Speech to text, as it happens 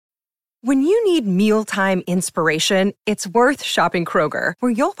When you need mealtime inspiration, it's worth shopping Kroger,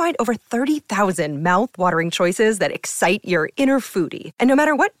 where you'll find over 30,000 mouth-watering choices that excite your inner foodie. And no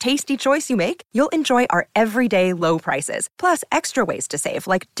matter what tasty choice you make, you'll enjoy our everyday low prices, plus extra ways to save,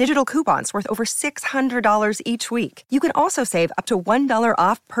 like digital coupons worth over $600 each week. You can also save up to $1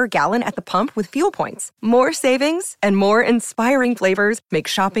 off per gallon at the pump with fuel points. More savings and more inspiring flavors make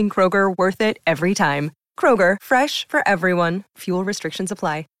shopping Kroger worth it every time. Kroger, fresh for everyone. Fuel restrictions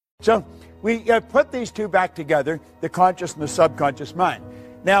apply. So we put these two back together, the conscious and the subconscious mind.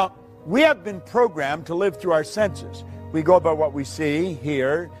 Now, we have been programmed to live through our senses. We go by what we see,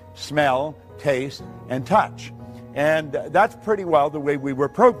 hear, smell, taste, and touch. And that's pretty well the way we were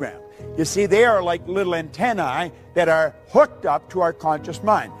programmed. You see, they are like little antennae that are hooked up to our conscious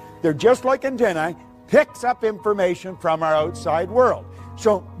mind. They're just like antennae, picks up information from our outside world.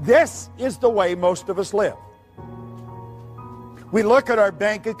 So this is the way most of us live. We look at our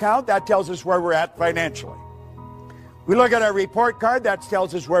bank account, that tells us where we're at financially. We look at our report card, that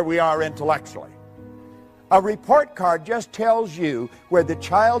tells us where we are intellectually. A report card just tells you where the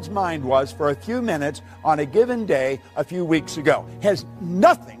child's mind was for a few minutes on a given day a few weeks ago. It has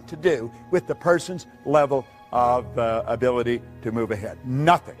nothing to do with the person's level of ability to move ahead.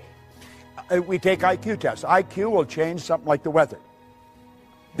 Nothing. We take IQ tests. IQ will change something like the weather.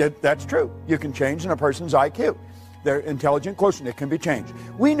 That's true. You can change in a person's IQ. Their intelligent quotient, it can be changed.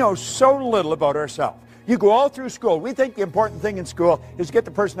 We know so little about ourselves. You go all through school. We think the important thing in school is to get the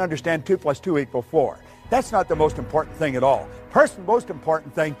person to understand 2 + 2 = 4. That's not the most important thing at all. The most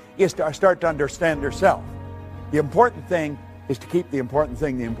important thing is to start to understand yourself. The important thing is to keep the important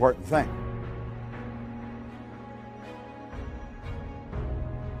thing the important thing.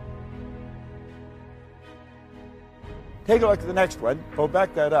 Take a look at the next one. We'll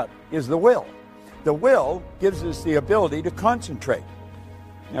back that up. Is the will. The will gives us the ability to concentrate.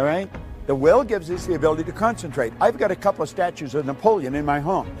 All right? The will gives us the ability to concentrate. I've got a couple of statues of Napoleon in my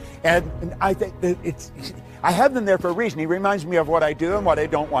home. And I think that I have them there for a reason. He reminds me of what I do and what I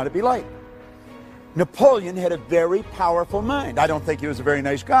don't want to be like. Napoleon had a very powerful mind. I don't think he was a very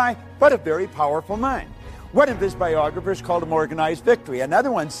nice guy, but a very powerful mind. One of his biographers called him organized victory. Another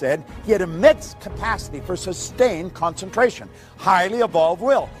one said he had immense capacity for sustained concentration, highly evolved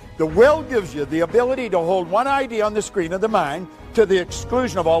will. The will gives you the ability to hold one idea on the screen of the mind to the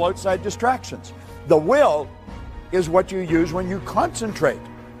exclusion of all outside distractions. The will is what you use when you concentrate.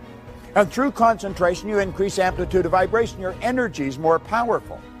 And through concentration, you increase amplitude of vibration. Your energy is more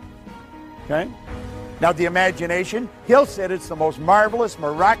powerful. Okay? Now, the imagination, Hill said it's the most marvelous,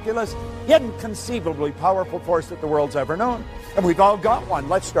 miraculous, inconceivably powerful force that the world's ever known. And we've all got one.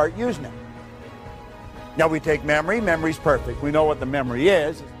 Let's start using it. Now, we take memory. Memory's perfect. We know what the memory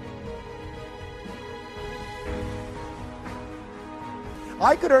is.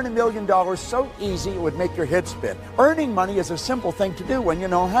 I could earn $1 million so easy it would make your head spin. Earning money is a simple thing to do when you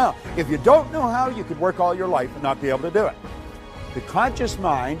know how. If you don't know how, you could work all your life and not be able to do it. The conscious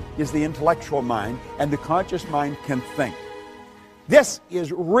mind is the intellectual mind, and the conscious mind can think. This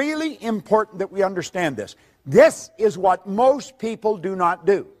is really important that we understand this. This is what most people do not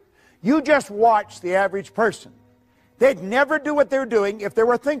do. You just watch the average person. They'd never do what they're doing if they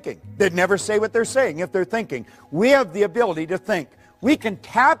were thinking. They'd never say what they're saying if they're thinking. We have the ability to think. We can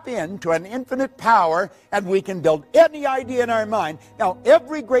tap into an infinite power, and we can build any idea in our mind. Now,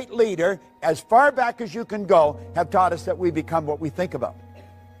 every great leader, as far back as you can go, have taught us that we become what we think about.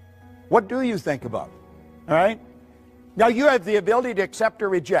 What do you think about? All right? Now, you have the ability to accept or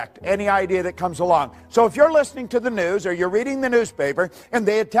reject any idea that comes along. So if you're listening to the news or you're reading the newspaper and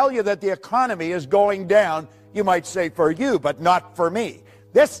they tell you that the economy is going down, you might say, for you, but not for me.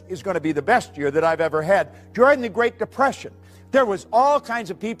 This is going to be the best year that I've ever had. During the Great Depression, there was all kinds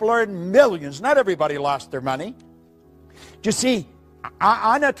of people earning millions. Not everybody lost their money. You see,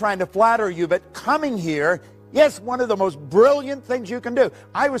 I'm not trying to flatter you, but coming here is one of the most brilliant things you can do.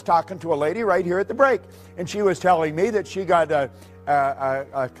 I was talking to a lady right here at the break, and she was telling me that she got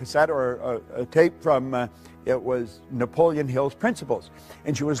a cassette or a tape from, it was Napoleon Hill's Principles.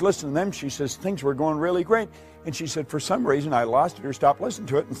 And she was listening to them. She says, things were going really great. And she said, for some reason, I lost it or stopped listening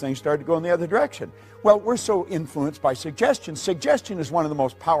to it, and things started to go in the other direction. Well, we're so influenced by suggestion. Suggestion is one of the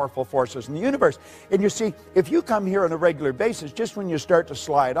most powerful forces in the universe. And you see, if you come here on a regular basis, just when you start to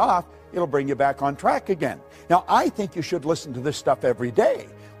slide off, it'll bring you back on track again. Now, I think you should listen to this stuff every day.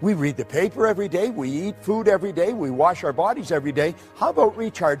 We read the paper every day. We eat food every day. We wash our bodies every day. How about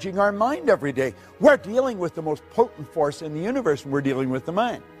recharging our mind every day? We're dealing with the most potent force in the universe, and we're dealing with the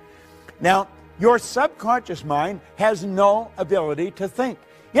mind. Now, your subconscious mind has no ability to think.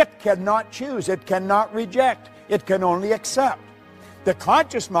 It cannot choose. It cannot reject. It can only accept. The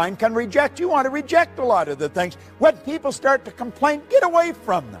conscious mind can reject. You want to reject a lot of the things. When people start to complain, get away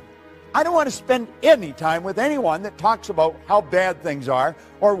from them. I don't want to spend any time with anyone that talks about how bad things are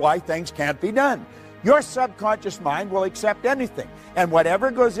or why things can't be done. Your subconscious mind will accept anything, and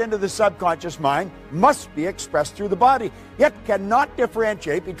whatever goes into the subconscious mind must be expressed through the body. It cannot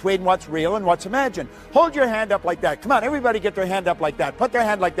differentiate between what's real and what's imagined. Hold your hand up like that. Come on, everybody get their hand up like that. Put their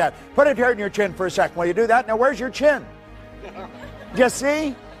hand like that. Put it here in your chin for a second. Will you do that? Now, where's your chin? You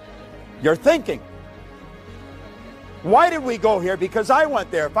see? You're thinking. Why did we go here? Because I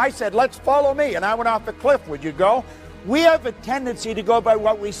went there. If I said, let's follow me, and I went off the cliff, would you go? We have a tendency to go by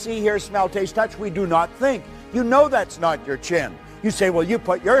what we see, hear, smell, taste, touch. We do not think. You know that's not your chin. You say, well, you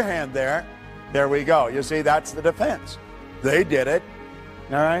put your hand there. There we go. You see, that's the defense. They did it.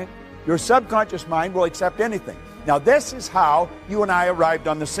 All right? Your subconscious mind will accept anything. Now, this is how you and I arrived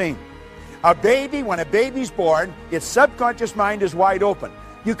on the scene. A baby, when a baby's born, its subconscious mind is wide open.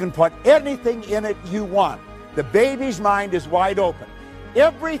 You can put anything in it you want. The baby's mind is wide open.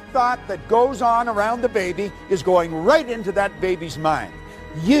 Every thought that goes on around the baby is going right into that baby's mind.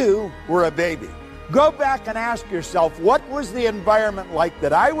 You were a baby. Go back and ask yourself, what was the environment like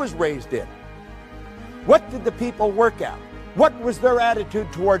that I was raised in? What did the people work at? What was their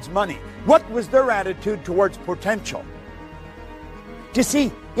attitude towards money? What was their attitude towards potential? You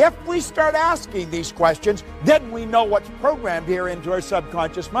see, if we start asking these questions, then we know what's programmed here into our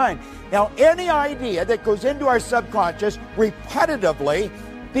subconscious mind. Now, any idea that goes into our subconscious repetitively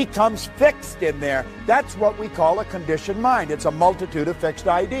becomes fixed in there. That's what we call a conditioned mind. It's a multitude of fixed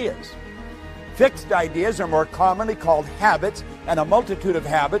ideas. Fixed ideas are more commonly called habits, and a multitude of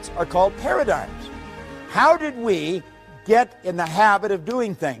habits are called paradigms. How did we get in the habit of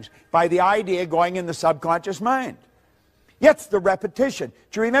doing things? By the idea going in the subconscious mind. It's the repetition.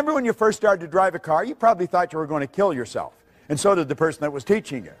 Do you remember when you first started to drive a car? You probably thought you were going to kill yourself. And so did the person that was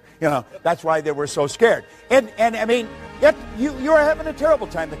teaching you. You know, that's why they were so scared. And I mean, you were having a terrible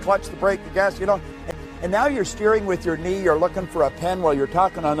time. The clutch, the brake, the gas, you know. And now you're steering with your knee. You're looking for a pen while you're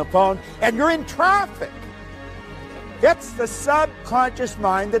talking on the phone. And you're in traffic. It's the subconscious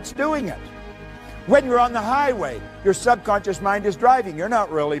mind that's doing it. When you're on the highway, your subconscious mind is driving. You're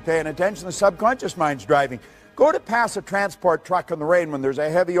not really paying attention. The subconscious mind's driving. Go to pass a transport truck in the rain when there's a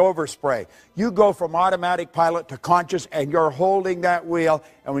heavy overspray. You go from automatic pilot to conscious, and you're holding that wheel,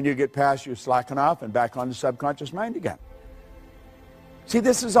 and when you get past, you slacken off and back on the subconscious mind again. See,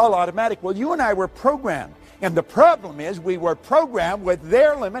 this is all automatic. Well, you and I were programmed, and the problem is we were programmed with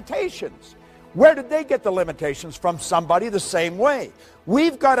their limitations. Where did they get the limitations? From somebody the same way.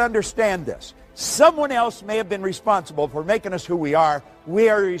 We've got to understand this. Someone else may have been responsible for making us who we are. We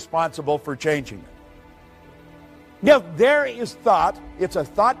are responsible for changing it. Now, there is thought. It's a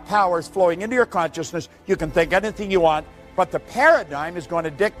thought powers flowing into your consciousness. You can think anything you want, but the paradigm is going to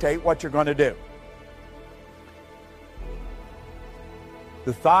dictate what you're going to do.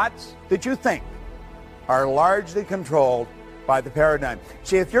 The thoughts that you think are largely controlled by the paradigm.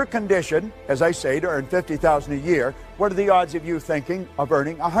 See, if you're conditioned, as I say, to earn $50,000 a year, what are the odds of you thinking of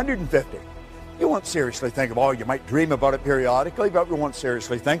earning $150,000? You won't seriously think of, oh, you might dream about it periodically, but you won't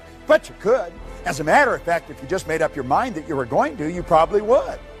seriously think, but you could. As a matter of fact, if you just made up your mind that you were going to, you probably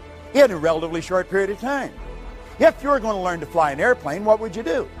would in a relatively short period of time. If you were going to learn to fly an airplane, what would you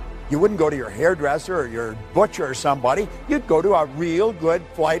do? You wouldn't go to your hairdresser or your butcher or somebody. You'd go to a real good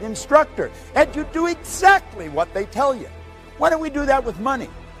flight instructor, and you'd do exactly what they tell you. Why don't we do that with money?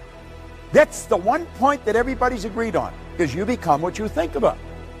 That's the one point that everybody's agreed on, because you become what you think about.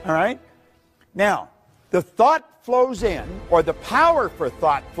 All right? Now, the thought flows in, or the power for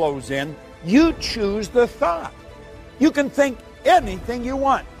thought flows in. You choose the thought. You can think anything you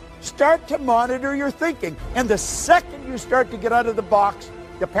want. Start to monitor your thinking. And the second you start to get out of the box,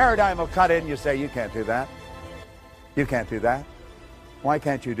 the paradigm will cut in. You say, you can't do that. You can't do that. Why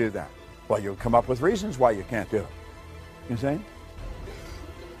can't you do that? Well, you'll come up with reasons why you can't do it. You see?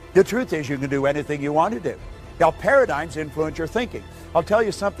 The truth is you can do anything you want to do. Now, paradigms influence your thinking. I'll tell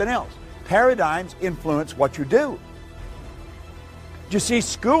you something else. Paradigms influence what you do. You see,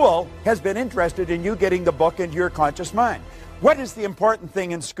 school has been interested in you getting the book into your conscious mind. What is the important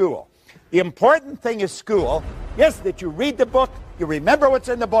thing in school? The important thing in school is that you read the book, you remember what's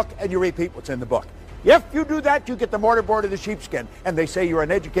in the book, and you repeat what's in the book. If you do that, you get the mortarboard of the sheepskin, and they say you're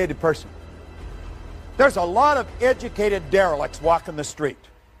an educated person. There's a lot of educated derelicts walking the street.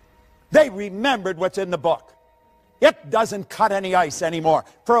 They remembered what's in the book. It doesn't cut any ice anymore.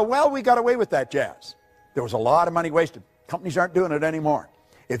 For a while, we got away with that jazz. There was a lot of money wasted. Companies aren't doing it anymore.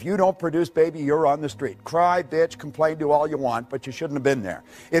 If you don't produce, baby, you're on the street. Cry, bitch, complain, do all you want, but you shouldn't have been there.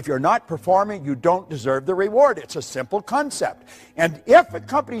 If you're not performing, you don't deserve the reward. It's a simple concept. And if a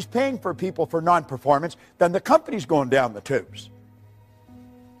company's paying for people for non-performance, then the company's going down the tubes.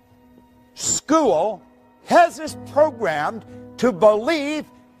 School has us programmed to believe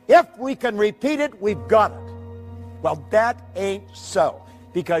if we can repeat it, we've got it. Well, that ain't so,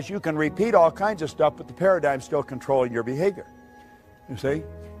 because you can repeat all kinds of stuff, but the paradigm's still controlling your behavior. You see?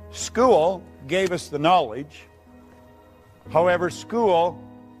 School gave us the knowledge. However, school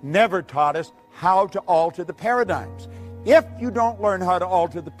never taught us how to alter the paradigms. If you don't learn how to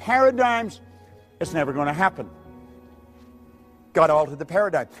alter the paradigms, it's never going to happen. Got to alter the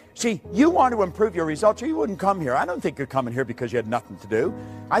paradigm. See, you want to improve your results, or you wouldn't come here. I don't think you're coming here because you had nothing to do.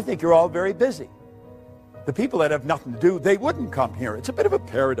 I think you're all very busy. The people that have nothing to do, they wouldn't come here. It's a bit of a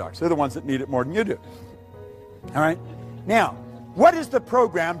paradox. They're the ones that need it more than you do. All right? Now, what does the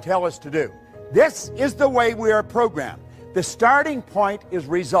program tell us to do? This is the way we are programmed. The starting point is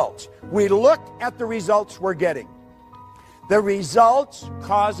results. We look at the results we're getting. The results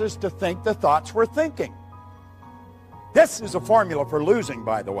cause us to think the thoughts we're thinking. This is a formula for losing,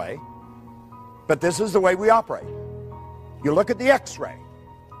 by the way. But this is the way we operate. You look at the x-ray.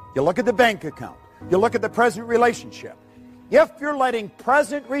 You look at the bank account. You look at the present relationship. If you're letting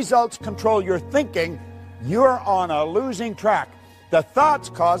present results control your thinking, you're on a losing track. The thoughts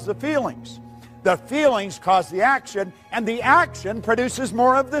cause the feelings. The feelings cause the action, and the action produces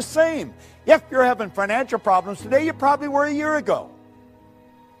more of the same. If you're having financial problems today, you probably were a year ago.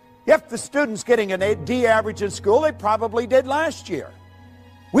 If the student's getting an D average in school, they probably did last year.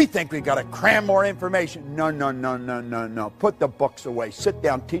 We think we've got to cram more information. No, no, no, no, no, no. Put the books away. Sit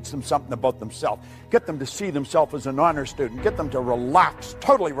down, teach them something about themselves. Get them to see themselves as an honor student. Get them to relax,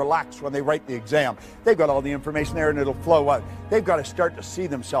 totally relax when they write the exam. They've got all the information there and it'll flow out. They've got to start to see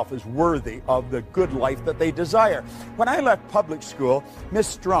themselves as worthy of the good life that they desire. When I left public school, Miss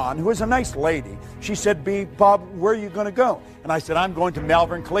Strawn, who was a nice lady, she said, Bob, where are you going to go? And I said, I'm going to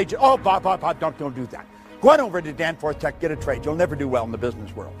Malvern Collegiate. Oh, Bob, don't do that. Go on over to Danforth Tech, get a trade. You'll never do well in the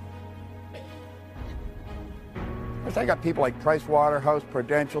business world. I got people like Price Waterhouse,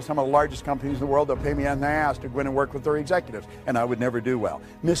 Prudential, some of the largest companies in the world. They'll pay me on the ass to go in and work with their executives, and I would never do well.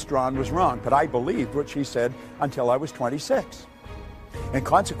 Miss Strawn was wrong, but I believed what she said until I was 26. And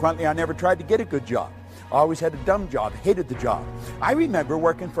consequently, I never tried to get a good job. I always had a dumb job, hated the job. I remember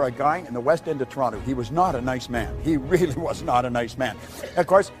working for a guy in the West End of Toronto. He was not a nice man. He really was not a nice man. Of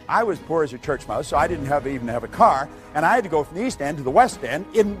course, I was poor as a church mouse, so I didn't even have a car, and I had to go from the East End to the West End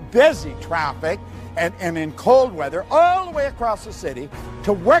in busy traffic and in cold weather all the way across the city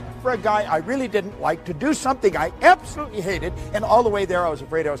to work for a guy I really didn't like, to do something I absolutely hated, and all the way there I was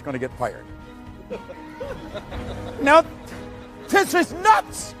afraid I was going to get fired. Now, this is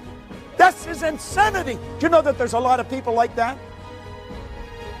nuts! This is insanity. Do you know that there's a lot of people like that?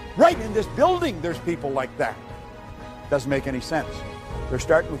 Right in this building, there's people like that. Doesn't make any sense. They're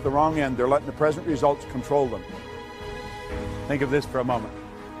starting with the wrong end. They're letting the present results control them. Think of this for a moment.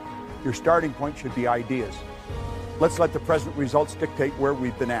 Your starting point should be ideas. Let's let the present results dictate where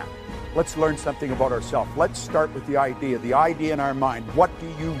we've been at. Let's learn something about ourselves. Let's start with the idea in our mind. What do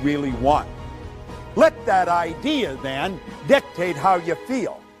you really want? Let that idea then dictate how you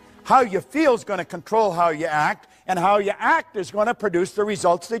feel. How you feel is going to control how you act, and how you act is going to produce the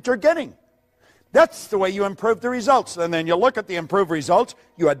results that you're getting. That's the way you improve the results. And then you look at the improved results,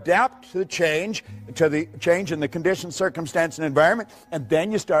 you adapt to the change in the conditions, circumstance, and environment, and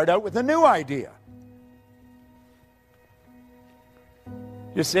then you start out with a new idea.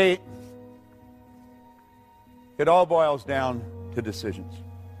 You see, it all boils down to decisions.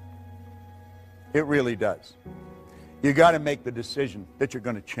 It really does. You got to make the decision that you're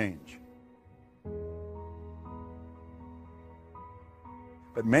going to change.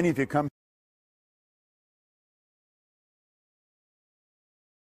 But many of you come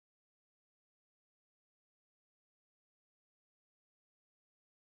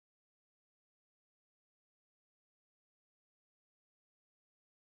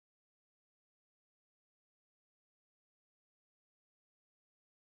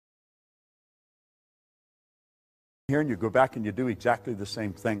here and you go back and you do exactly the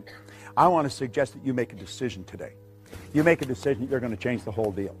same thing. I want to suggest that you make a decision today. You make a decision that you're going to change the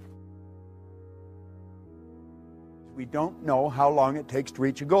whole deal. We don't know how long it takes to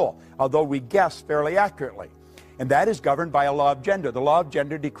reach a goal, although we guess fairly accurately. And that is governed by a law of gender. The law of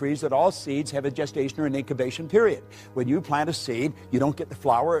gender decrees that all seeds have a gestation or an incubation period. When you plant a seed, you don't get the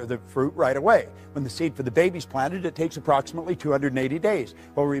flower or the fruit right away. When the seed for the baby's planted, it takes approximately 280 days.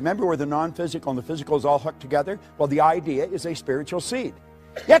 Well, remember where the non-physical and the physical is all hooked together? Well, the idea is a spiritual seed.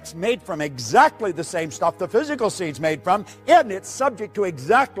 It's made from exactly the same stuff the physical seed's made from, and it's subject to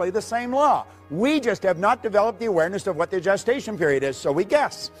exactly the same law. We just have not developed the awareness of what the gestation period is, so we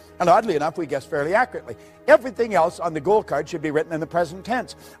guess. And oddly enough, we guess fairly accurately. Everything else on the goal card should be written in the present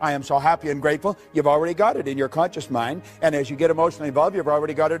tense. I am so happy and grateful. You've already got it in your conscious mind, and as you get emotionally involved, you've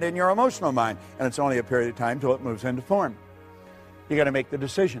already got it in your emotional mind. And it's only a period of time till it moves into form. You got to make the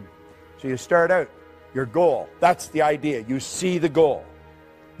decision. So you start out, your goal. That's the idea. You see the goal.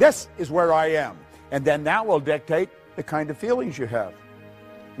 This is where I am. And then that will dictate the kind of feelings you have.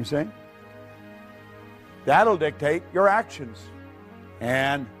 You see? That'll dictate your actions.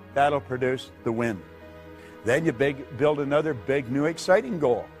 And that'll produce the win. Then you build another big, new, exciting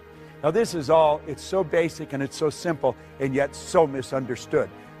goal. Now this is all, it's so basic and it's so simple and yet so misunderstood.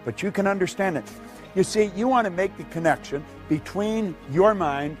 But you can understand it. You see, you want to make the connection between your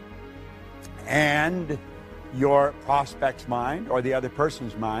mind and your prospect's mind or the other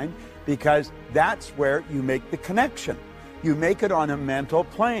person's mind, because that's where you make the connection. You make it on a mental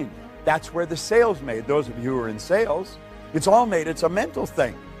plane. That's where the sale's made. Those of you who are in sales, it's all made. It's a mental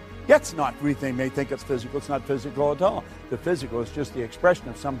thing. It's not, we may think it's physical. It's not physical at all. The physical is just the expression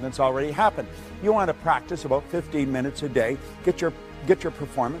of something that's already happened. You want to practice about 15 minutes a day. Get your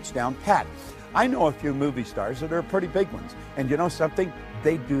performance down pat. I know a few movie stars that are pretty big ones. And you know something?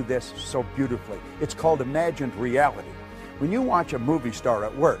 They do this so beautifully. It's called imagined reality. When you watch a movie star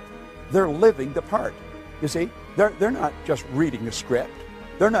at work, they're living the part. You see, they're not just reading a script.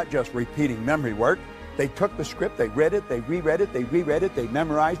 They're not just repeating memory work. They took the script, they read it, they reread it, they reread it, they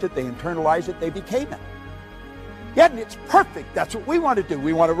memorized it, they internalized it, they became it. Yeah, and it's perfect. That's what we want to do.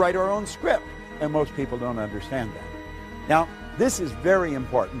 We want to write our own script. And most people don't understand that. Now, this is very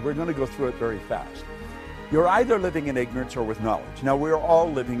important. We're going to go through it very fast. You're either living in ignorance or with knowledge. Now, we're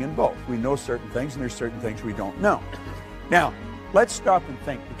all living in both. We know certain things, and there's certain things we don't know. Now, let's stop and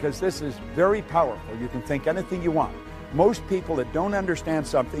think, because this is very powerful. You can think anything you want. Most people that don't understand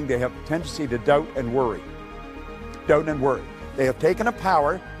something, they have a tendency to doubt and worry. Doubt and worry. They have taken a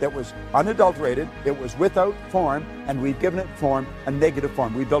power that was unadulterated, it was without form, and we've given it form, a negative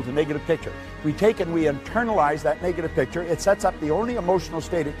form. We built a negative picture. We take and we internalize that negative picture. It sets up the only emotional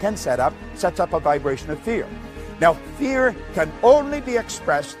state it can set up, sets up a vibration of fear. Now, fear can only be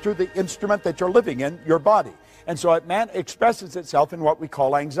expressed through the instrument that you're living in, your body. And so it expresses itself in what we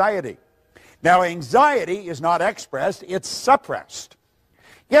call anxiety. Now, anxiety is not expressed, it's suppressed.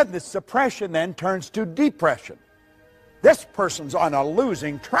 Yet the suppression then turns to depression. This person's on a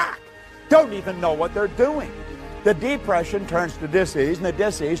losing track. Don't even know what they're doing. The depression turns to disease, and the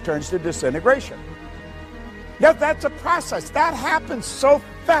disease turns to disintegration. Now, that's a process. That happens so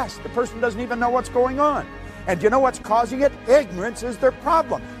fast, the person doesn't even know what's going on. And you know what's causing it? Ignorance is their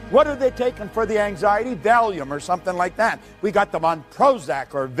problem. What are they taking for the anxiety? Valium or something like that. We got them on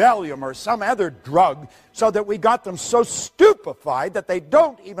Prozac or Valium or some other drug so that we got them so stupefied that they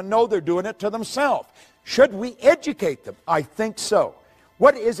don't even know they're doing it to themselves. Should we educate them? I think so.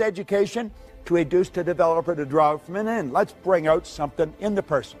 What is education? To induce, to develop, or to draw from an end. Let's bring out something in the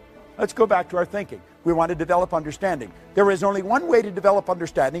person. Let's go back to our thinking. We want to develop understanding. There is only one way to develop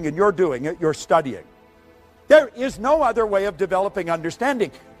understanding, and you're doing it. You're studying. There is no other way of developing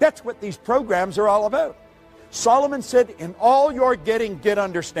understanding. That's what these programs are all about. Solomon said, in all you're getting, get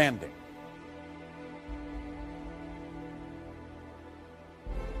understanding.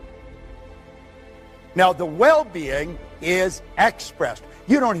 Now, the well-being is expressed.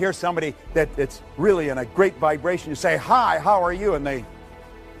 You don't hear somebody that's really in a great vibration. You say, hi, how are you? And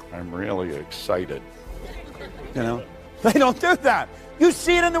I'm really excited. You know, they don't do that. You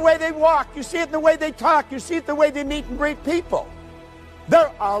see it in the way they walk. You see it in the way they talk. You see it in the way they meet and greet people.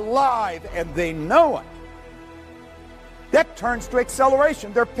 They're alive and they know it. That turns to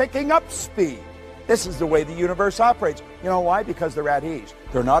acceleration. They're picking up speed. This is the way the universe operates. You know why? Because they're at ease.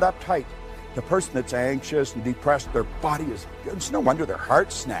 They're not uptight. The person that's anxious and depressed, their body is, it's no wonder their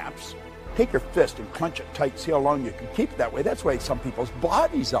heart snaps. Take your fist and clench it tight. See how long you can keep it that way. That's the way some people's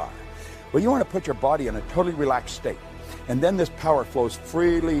bodies are. Well, you want to put your body in a totally relaxed state. And then this power flows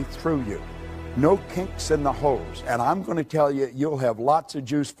freely through you. No kinks in the hose. And I'm going to tell you, you'll have lots of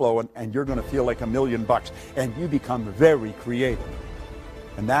juice flowing and you're going to feel like $1 million. And you become very creative.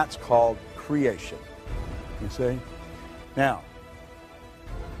 And that's called creation. You see? Now,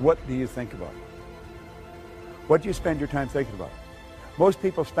 what do you think about? What do you spend your time thinking about? Most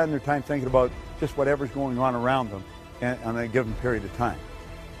people spend their time thinking about just whatever's going on around them on a given period of time.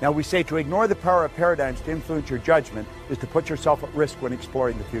 Now, we say to ignore the power of paradigms to influence your judgment is to put yourself at risk when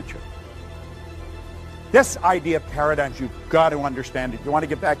exploring the future. This idea of paradigms, you've got to understand it. You want to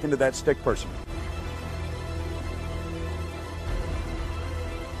get back into that stick person.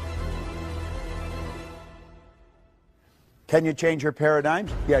 Can you change your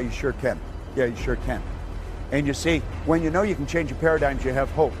paradigms? Yeah, you sure can. Yeah, you sure can. And you see, when you know you can change your paradigms, you have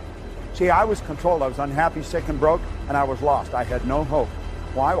hope. See, I was controlled. I was unhappy, sick, and broke, and I was lost. I had no hope.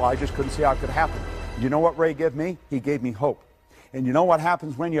 Why? Well, I just couldn't see how it could happen. You know what Ray gave me? He gave me hope. And you know what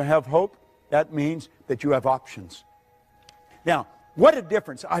happens when you have hope? That means that you have options. Now, what a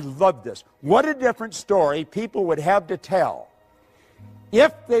difference. I love this. What a different story people would have to tell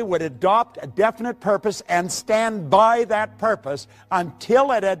if they would adopt a definite purpose and stand by that purpose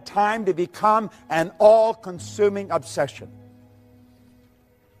until it had time to become an all-consuming obsession.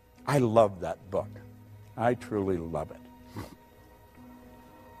 I love that book. I truly love it.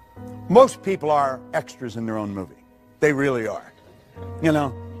 Most people are extras in their own movie. They really are. You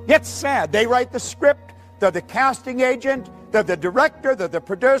know, it's sad. They write the script. They're the casting agent. They're the director. They're the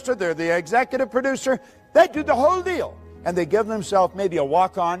producer. They're the executive producer. They do the whole deal. And they give themselves maybe a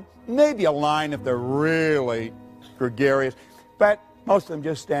walk-on, maybe a line if they're really gregarious. But most of them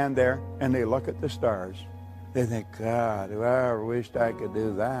just stand there and they look at the stars. They think, God, I ever wished I could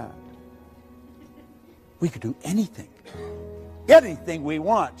do that. We could do anything. Anything we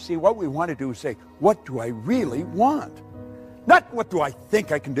want. See, what we want to do is say, what do I really want? Not what do I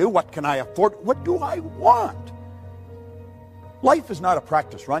think I can do, what can I afford, what do I want? Life is not a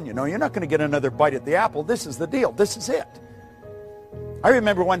practice run, you know. You're not going to get another bite at the apple. This is the deal. This is it. I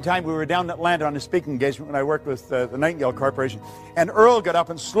remember one time we were down in Atlanta on a speaking engagement when I worked with the Nightingale Corporation, and Earl got up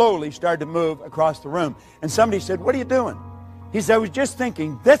and slowly started to move across the room. And somebody said, what are you doing? He said, I was just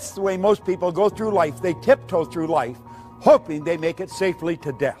thinking, that's the way most people go through life. They tiptoe through life, hoping they make it safely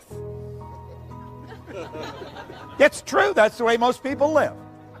to death. It's true. That's the way most people live.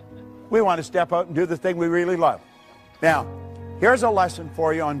 We want to step out and do the thing we really love. Now, here's a lesson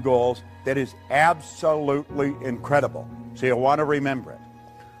for you on goals that is absolutely incredible. So you'll want to remember it.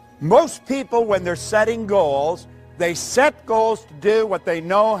 Most people, when they're setting goals, they set goals to do what they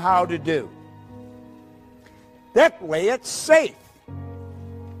know how to do. That way it's safe.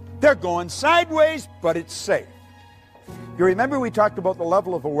 They're going sideways, but it's safe. You remember we talked about the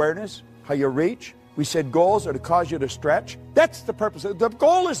level of awareness, how you reach? We said goals are to cause you to stretch. That's the purpose. The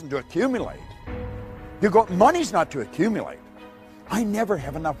goal isn't to accumulate. Money's not to accumulate. I never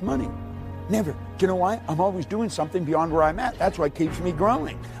have enough money. Never. Do you know why? I'm always doing something beyond where I'm at. That's what keeps me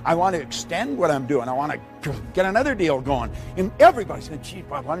growing. I want to extend what I'm doing. I want to get another deal going. And everybody said, gee,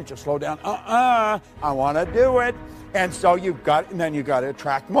 Bob, why don't you slow down? I want to do it. And so you've got to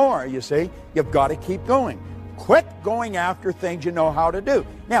attract more, you see. You've got to keep going. Quit going after things you know how to do.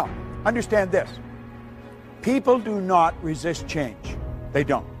 Now, understand this. People do not resist change. They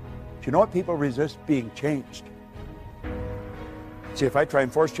don't. Do you know what people resist? Being changed. See, if I try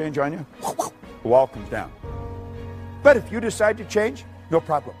and force change on you, the wall comes down. But if you decide to change, no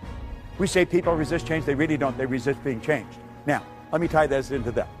problem. We say people resist change. They really don't. They resist being changed. Now, let me tie this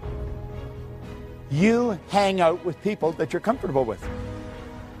into that. You hang out with people that you're comfortable with.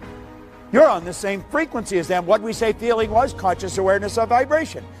 You're on the same frequency as them. What we say feeling was conscious awareness of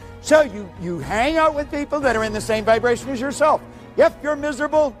vibration. So you hang out with people that are in the same vibration as yourself. If you're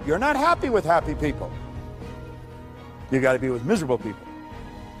miserable, you're not happy with happy people. You got to be with miserable people.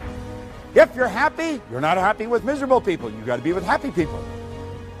 If you're happy, you're not happy with miserable people. You got to be with happy people.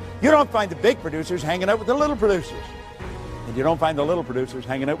 You don't find the big producers hanging out with the little producers. And you don't find the little producers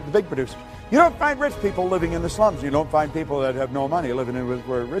hanging out with the big producers. You don't find rich people living in the slums. You don't find people that have no money living in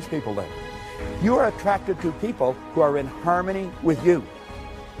where rich people live. You are attracted to people who are in harmony with you.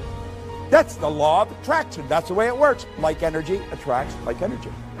 That's the law of attraction. That's the way it works. Like energy attracts like energy.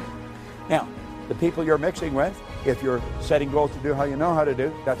 Now, the people you're mixing with, if you're setting goals to do how you know how to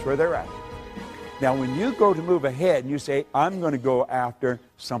do, that's where they're at. Now, when you go to move ahead and you say, I'm going to go after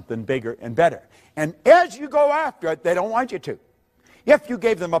something bigger and better. And as you go after it, they don't want you to. If you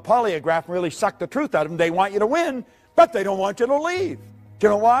gave them a polygraph and really sucked the truth out of them, they want you to win, but they don't want you to leave. Do you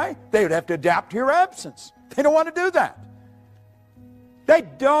know why? They would have to adapt to your absence. They don't want to do that. They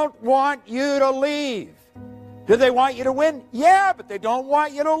don't want you to leave. Do they want you to win? Yeah, but they don't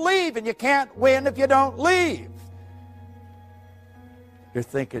want you to leave, and you can't win if you don't leave. You're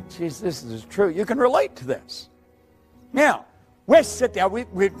thinking, geez, this is true. You can relate to this. Now, we sit down.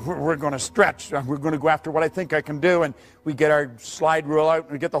 We're going to stretch. We're going to go after what I think I can do, and we get our slide rule out,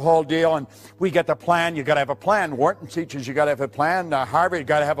 and we get the whole deal, and we get the plan. You got to have a plan. Wharton teaches you got to have a plan. Harvard, you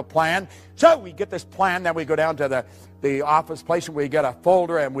got to have a plan. So we get this plan. Then we go down to the office place, and we get a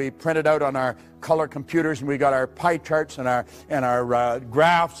folder, and we print it out on our color computers, and we got our pie charts and our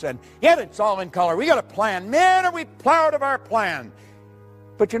graphs, and yet it's all in color. We got a plan. Man, are we proud of our plan?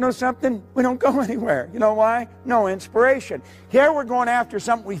 But you know something? We don't go anywhere. You know why? No inspiration. Here we're going after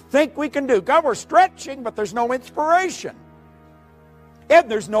something we think we can do. God, we're stretching, but there's no inspiration. And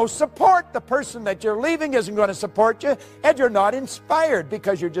there's no support. The person that you're leaving isn't going to support you, and you're not inspired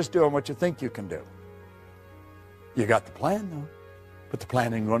because you're just doing what you think you can do. You got the plan, though, but the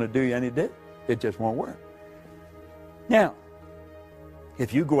plan ain't going to do you any good. It just won't work. Now,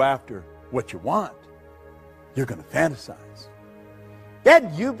 if you go after what you want, you're going to fantasize.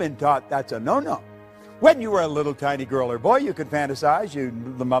 And you've been taught that's a no-no. When you were a little tiny girl or boy, you could fantasize.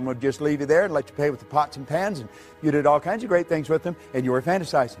 The mom would just leave you there and let you play with the pots and pans, and you did all kinds of great things with them, and you were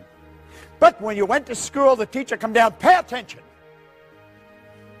fantasizing. But when you went to school, the teacher come down, pay attention.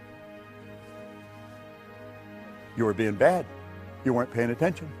 You were being bad. You weren't paying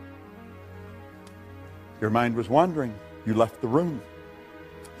attention. Your mind was wandering. You left the room.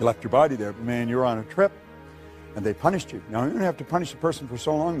 You left your body there. But man, you're on a trip. And they punished you. Now, you don't have to punish a person for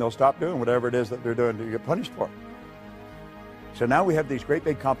so long, they'll stop doing whatever it is that they're doing to get punished for. So now we have these great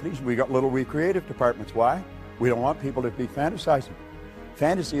big companies. We got little recreative departments. Why? We don't want people to be fantasizing.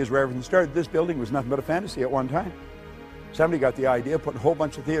 Fantasy is where everything started. This building was nothing but a fantasy at one time. Somebody got the idea of putting a whole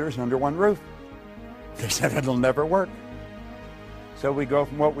bunch of theaters under one roof. They said it'll never work. So we go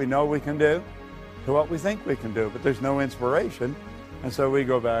from what we know we can do to what we think we can do. But there's no inspiration. And so we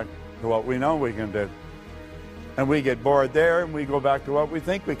go back to what we know we can do. And we get bored there, and we go back to what we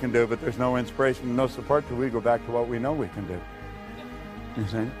think we can do, but there's no inspiration and no support till we go back to what we know we can do. You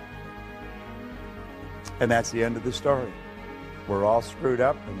see? And that's the end of the story. We're all screwed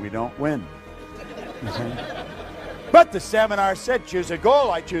up, and we don't win. You see? But the seminar said, choose a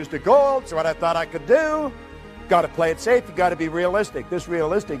goal. I choose the goal. It's what I thought I could do. Got to play it safe. You got to be realistic. This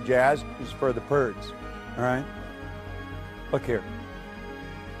realistic jazz is for the birds. All right? Look here.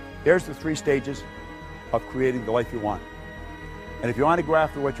 Here's the 3 stages of creating the life you want. And if you want to go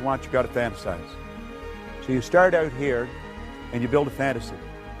after what you want, you've got to fantasize. So you start out here and you build a fantasy.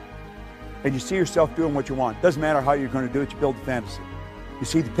 And you see yourself doing what you want. Doesn't matter how you're going to do it, you build the fantasy. You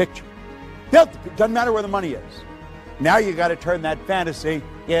see the picture. Doesn't matter where the money is. Now you got to turn that fantasy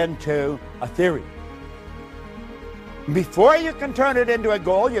into a theory. Before you can turn it into a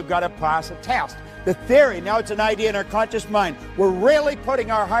goal, you've got to pass a test. The theory, now it's an idea in our conscious mind. We're really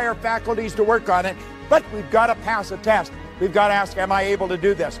putting our higher faculties to work on it. But we've got to pass a test. We've got to ask, am I able to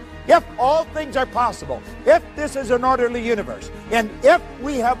do this? If all things are possible, if this is an orderly universe, and if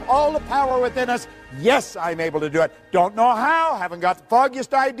we have all the power within us, yes, I'm able to do it. Don't know how, haven't got the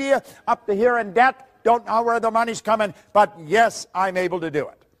foggiest idea, up to here in debt, don't know where the money's coming, but yes, I'm able to do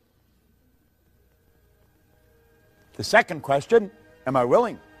it. The second question, am I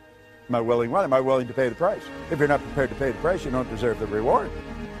willing? Am I willing what? Am I willing to pay the price? If you're not prepared to pay the price, you don't deserve the reward.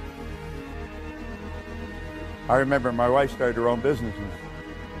 I remember my wife started her own business, and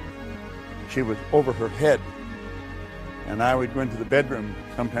she was over her head. And I would go into the bedroom.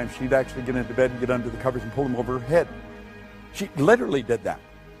 Sometimes she'd actually get into bed and get under the covers and pull them over her head. She literally did that.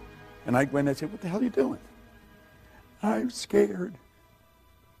 And I'd go in and I'd say, what the hell are you doing? I'm scared.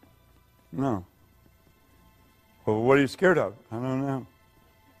 No. Well, what are you scared of? I don't know.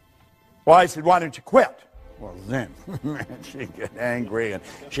 Well, I said, why don't you quit? Well, then she'd get angry, and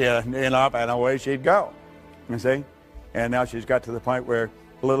she'd up and away she'd go. You see? And now she's got to the point where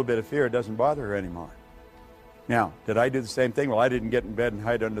a little bit of fear doesn't bother her anymore. Now, did I do the same thing? Well, I didn't get in bed and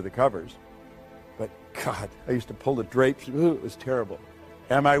hide under the covers. But, God, I used to pull the drapes. Ooh, it was terrible.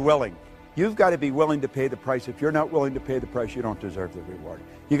 Am I willing? You've got to be willing to pay the price. If you're not willing to pay the price, you don't deserve the reward.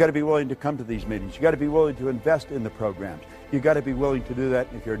 You've got to be willing to come to these meetings. You've got to be willing to invest in the programs. You've got to be willing to do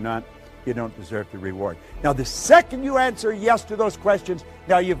that. And if you're not, you don't deserve the reward. Now, the second you answer yes to those questions,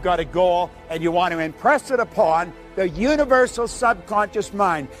 now you've got a goal, and you want to impress it upon the universal subconscious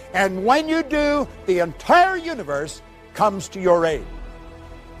mind. And when you do, the entire universe comes to your aid.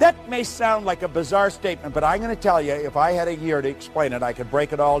 That may sound like a bizarre statement, but I'm going to tell you, if I had a year to explain it, I could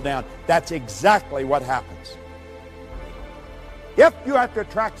break it all down. That's exactly what happens. If you have to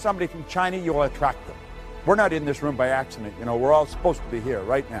attract somebody from China, you'll attract them. We're not in this room by accident. You know, we're all supposed to be here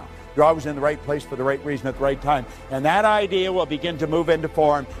right now. You're always in the right place for the right reason at the right time. And that idea will begin to move into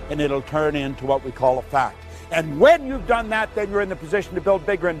form, and it'll turn into what we call a fact. And when you've done that, then you're in the position to build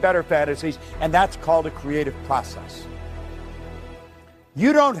bigger and better fantasies, and that's called a creative process.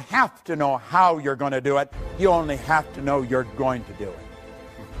 You don't have to know how you're going to do it. You only have to know you're going to do it.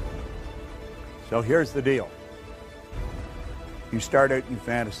 So here's the deal. You start out, you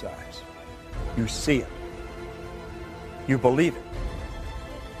fantasize. You see it. You believe it.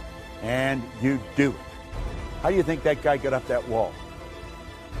 And you do it. How do you think that guy got up that wall?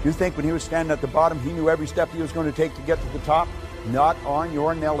 Do you think when he was standing at the bottom, he knew every step he was going to take to get to the top? Not on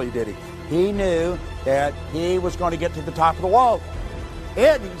your Nelly, did he? He knew that he was going to get to the top of the wall.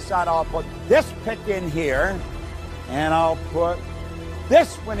 And he said, I'll put this pick in here, and I'll put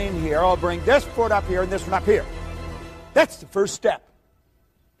this one in here. I'll bring this foot up here and this one up here. That's the first step.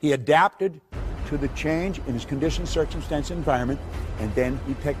 He adapted to the change in his condition, circumstance, environment, and then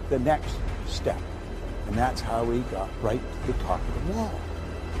he picked the next step. And that's how he got right to the top of the wall.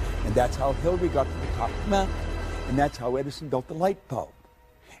 And that's how Hillary got to the top of the mountain. And that's how Edison built the light bulb.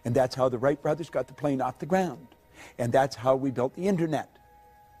 And that's how the Wright brothers got the plane off the ground. And that's how we built the internet.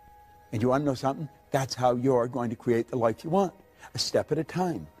 And you want to know something? That's how you're going to create the life you want, a step at a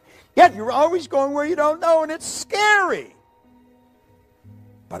time. Yet you're always going where you don't know, and it's scary.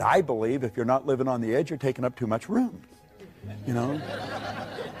 But I believe if you're not living on the edge, you're taking up too much room. You know?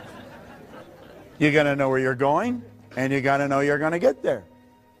 You got to know where you're going, and you got to know you're going to get there.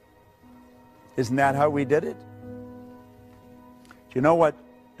 Isn't that how we did it? Do you know what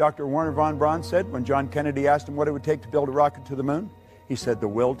Dr. Werner von Braun said when John Kennedy asked him what it would take to build a rocket to the moon? He said, the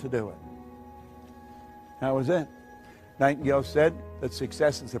will to do it. That was it. Nightingale said that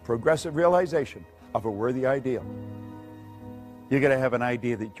success is the progressive realization of a worthy ideal. You got to have an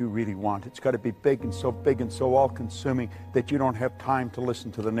idea that you really want. It's got to be big and so all-consuming that you don't have time to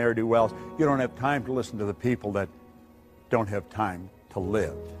listen to the ne'er-do-wells. You don't have time to listen to the people that don't have time to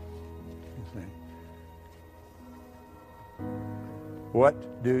live. You see?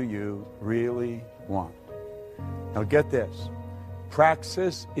 What do you really want? Now get this.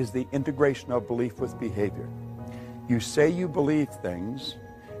 Praxis is the integration of belief with behavior. You say you believe things,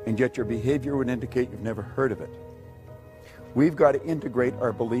 and yet your behavior would indicate you've never heard of it. We've got to integrate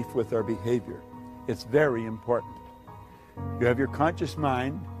our belief with our behavior. It's very important. You have your conscious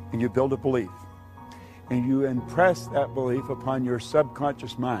mind, and you build a belief. And you impress that belief upon your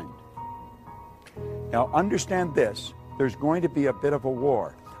subconscious mind. Now understand this. There's going to be a bit of a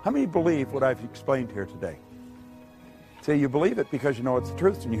war. How many believe what I've explained here today? Say you believe it because you know it's the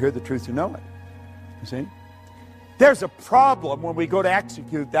truth, and you hear the truth, you know it. You see? There's a problem when we go to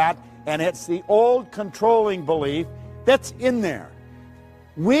execute that, and it's the old controlling belief that's in there.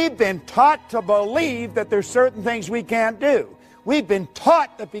 We've been taught to believe that there's certain things we can't do. We've been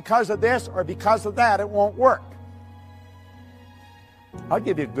taught that because of this or because of that, it won't work. I'll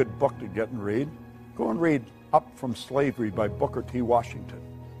give you a good book to get and read. Go and read Up from Slavery by Booker T. Washington.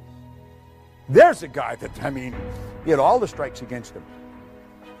 There's a guy that, he had all the strikes against him.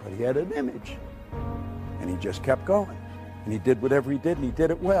 But he had an image. And he just kept going. And he did whatever he did, and he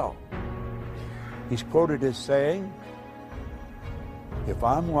did it well. He's quoted as saying, if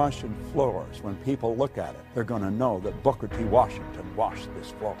I'm washing floors, when people look at it, they're going to know that Booker T. Washington washed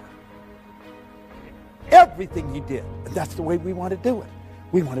this floor. Everything he did. And that's the way we want to do it.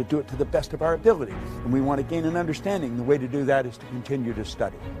 We want to do it to the best of our ability. And we want to gain an understanding. The way to do that is to continue to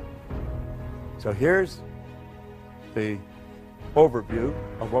study. So here's the overview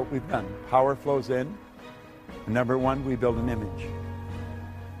of what we've done. Power flows in. And number one, we build an image.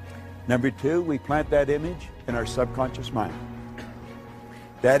 Number two, we plant that image in our subconscious mind.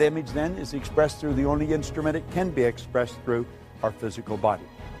 That image then is expressed through the only instrument it can be expressed through, our physical body.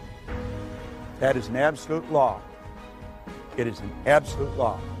 That is an absolute law. It is an absolute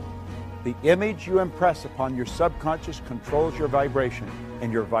law. The image you impress upon your subconscious controls your vibration,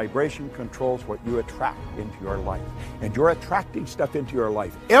 and your vibration controls what you attract into your life. And you're attracting stuff into your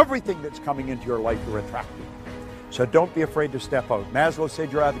life. Everything that's coming into your life, you're attracting. So don't be afraid to step out. Maslow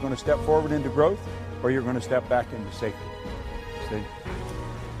said you're either going to step forward into growth or you're going to step back into safety. See?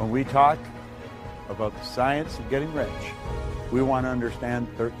 When we talk about the science of getting rich, we want to understand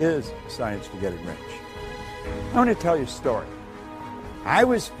there is science to getting rich. I want to tell you a story. I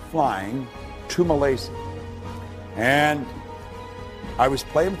was flying to Malaysia, and I was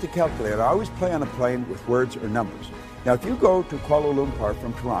playing with the calculator. I always play on a plane with words or numbers. Now, if you go to Kuala Lumpur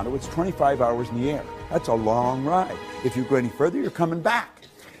from Toronto, it's 25 hours in the air. That's a long ride. If you go any further, you're coming back.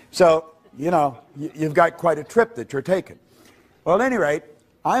 So, you've got quite a trip that you're taking. Well, at any rate,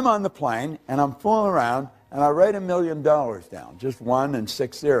 I'm on the plane, and I'm fooling around, and I write $1 million down, just 1 and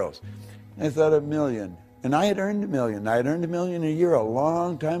 6 zeros. I thought $1 million. And I had earned $1 million. I had earned $1 million a year a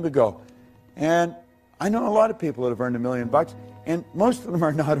long time ago. And I know a lot of people that have earned $1 million, and most of them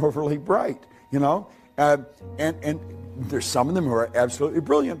are not overly bright, And there's some of them who are absolutely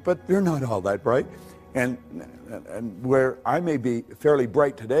brilliant, but they're not all that bright. And where I may be fairly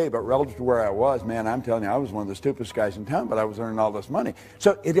bright today, but relative to where I was, man, I'm telling you, I was one of the stupidest guys in town, but I was earning all this money.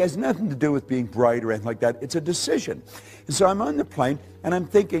 So it has nothing to do with being bright or anything like that. It's a decision. And so I'm on the plane, and I'm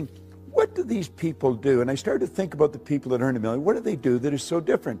thinking, what do these people do? And I started to think about the people that earn $1 million. What do they do that is so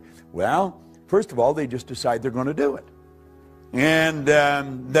different? Well, first of all, they just decide they're going to do it. And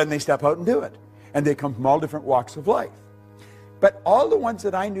then they step out and do it. And they come from all different walks of life. But all the ones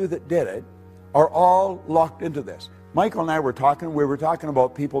that I knew that did it are all locked into this. Michael and I were talking. We were talking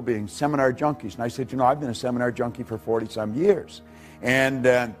about people being seminar junkies. And I said, you know, I've been a seminar junkie for 40-some years. And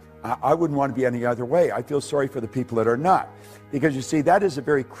I wouldn't want to be any other way. I feel sorry for the people that are not. Because you see, that is a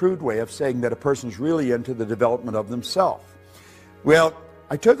very crude way of saying that a person's really into the development of themselves. Well,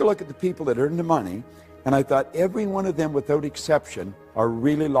 I took a look at the people that earn the money, and I thought every one of them, without exception, are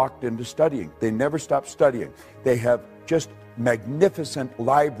really locked into studying. They never stop studying. They have just magnificent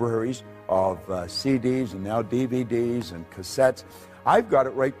libraries of CDs and now DVDs and cassettes. I've got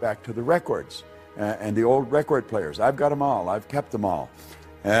it right back to the records and the old record players. I've got them all. I've kept them all.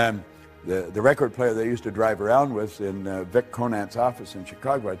 The record player they used to drive around with in Vic Conant's office in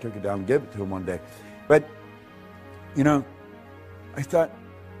Chicago, I took it down and gave it to him one day. But, you know, I thought,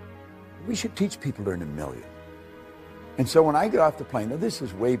 we should teach people to earn $1 million. And so when I got off the plane, now this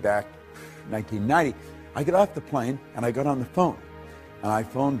is way back 1990, I got off the plane and I got on the phone. And I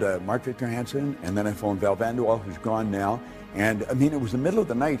phoned Mark Victor Hansen, and then I phoned Val Vanderwall, who's gone now. And I mean, it was the middle of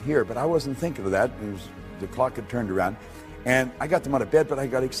the night here, but I wasn't thinking of that. The clock had turned around. And I got them out of bed, but I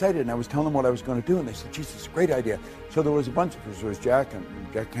got excited, and I was telling them what I was going to do, and they said, geez, it's a great idea. So there was a bunch of us. There was Jack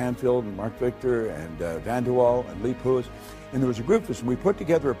Canfield and Mark Victor and Vanderwall and Lee Poois. And there was a group of us, and we put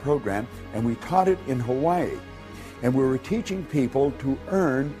together a program, and we taught it in Hawaii. And we were teaching people to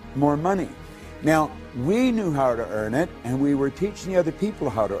earn more money. Now, we knew how to earn it, and we were teaching the other people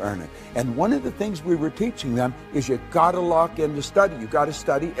how to earn it. And one of the things we were teaching them is you got to lock in to study. You got to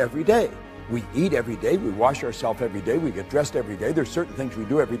study every day. We eat every day, we wash ourselves every day, we get dressed every day. There's certain things we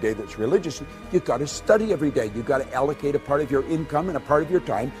do every day that's religious. You've got to study every day. You've got to allocate a part of your income and a part of your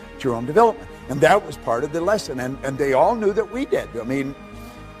time to your own development. And that was part of the lesson. And they all knew that we did. I mean,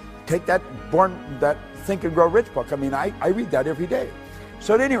 take that Think and Grow Rich book. I mean, I read that every day.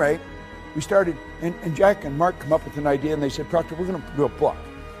 So at any rate, we started, and Jack and Mark come up with an idea, and they said, Proctor, we're going to do a book.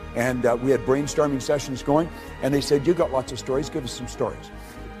 And we had brainstorming sessions going, and they said, you got lots of stories, give us some stories.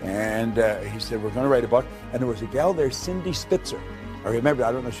 And he said, we're going to write a book. And there was a gal there, Cindy Spitzer. I remember,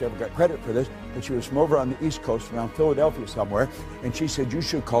 I don't know if she ever got credit for this, but she was from over on the East Coast, around Philadelphia somewhere. And she said, you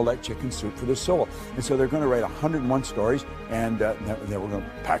should call that Chicken Soup for the Soul. And so they're going to write 101 stories, and then we're going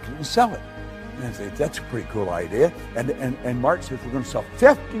to package it and sell it. And I said, that's a pretty cool idea. And Mark says, we're going to sell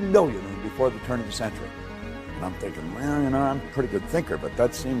 50 million before the turn of the century. And I'm thinking, well, you know, I'm a pretty good thinker, but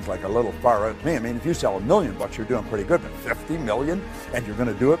that seems like a little far out to me. I mean, if you sell $1 million, you're doing pretty good, but 50 million, and you're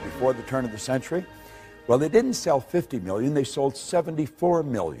going to do it before the turn of the century? Well, they didn't sell 50 million, they sold 74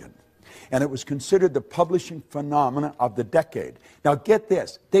 million. And it was considered the publishing phenomenon of the decade. Now, get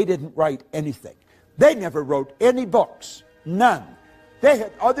this, they didn't write anything. They never wrote any books, none. They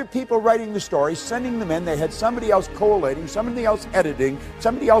had other people writing the stories, sending them in. They had somebody else collating, somebody else editing,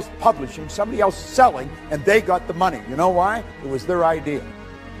 somebody else publishing, somebody else selling, and they got the money. You know why? It was their idea.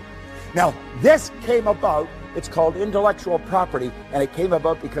 Now, this came about, it's called intellectual property, and it came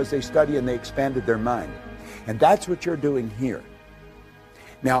about because they studied and they expanded their mind. And that's what you're doing here.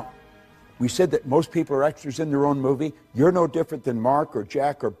 Now, we said that most people are extras in their own movie. You're no different than Mark or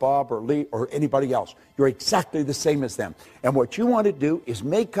Jack or Bob or Lee or anybody else. You're exactly the same as them. And what you want to do is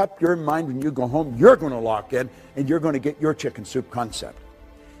make up your mind when you go home, you're going to lock in and you're going to get your chicken soup concept.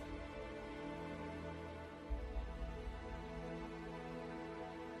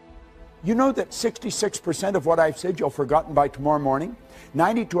 You know that 66% of what I've said you'll have forgotten by tomorrow morning?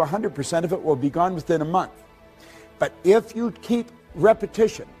 90 to 100% of it will be gone within a month. But if you keep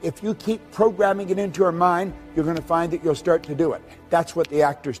repetition, if you keep programming it into your mind, you're going to find that you'll start to do it. That's what the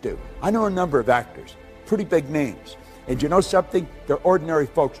actors do. I know a number of actors, pretty big names. And you know something? They're ordinary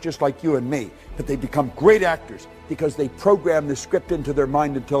folks just like you and me, but they become great actors because they program the script into their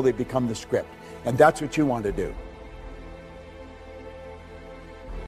mind until they become the script. And that's what you want to do.